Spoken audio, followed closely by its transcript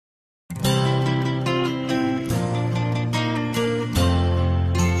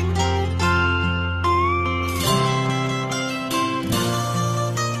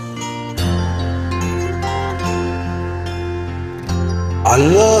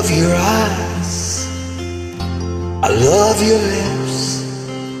love your eyes, I love your lips.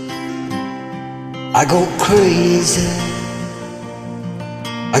 I go crazy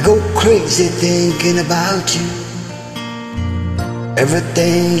thinking about you.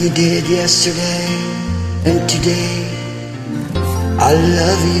 Everything you did yesterday and today. I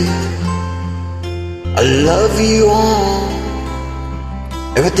love you all.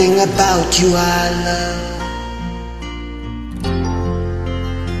 Everything about you I love.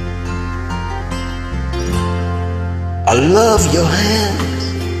 I love your hands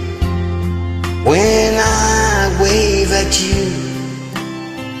when I wave at you,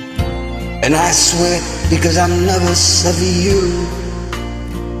 and I sweat because I'm nervous of you,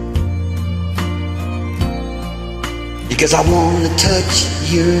 because I want to touch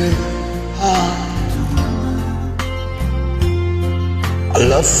your heart. I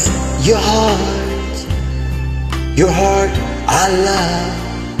love your heart, I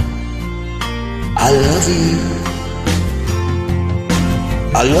love you.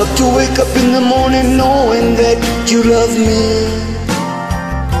 I love to wake up in the morning knowing that you love me.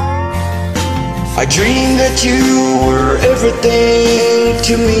 I dream that you were everything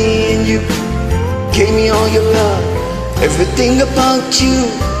to me, and you gave me all your love. Everything about you,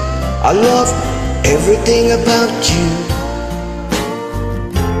 I love everything about you.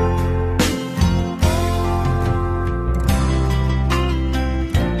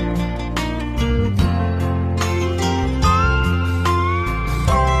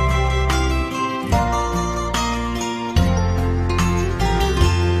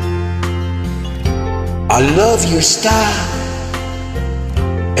 I love your style,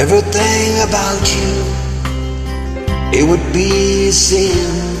 everything about you. It would be a sin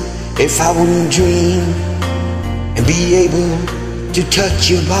if I wouldn't dream and be able to touch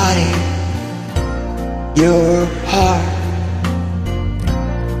your body, your heart.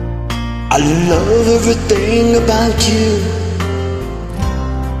 I love everything about you.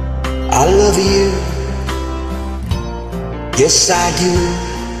 I love you. Yes, I do.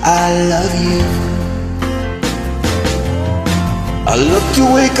 I love you. I love to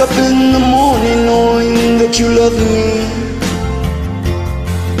wake up in the morning knowing that you love me.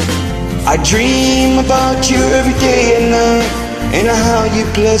 I dream about you every day and night, and how you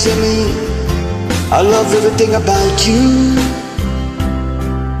pleasure me. I love everything about you,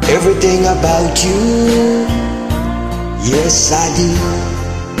 everything about you. Yes, I do.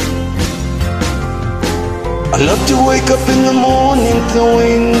 I love to wake up in the morning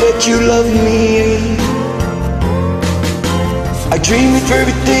knowing that you love me. I dream of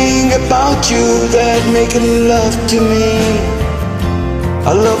everything about you that making love to me.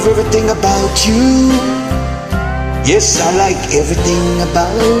 I love everything about you. Yes, I like everything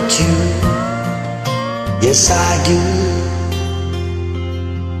about you. Yes, I do.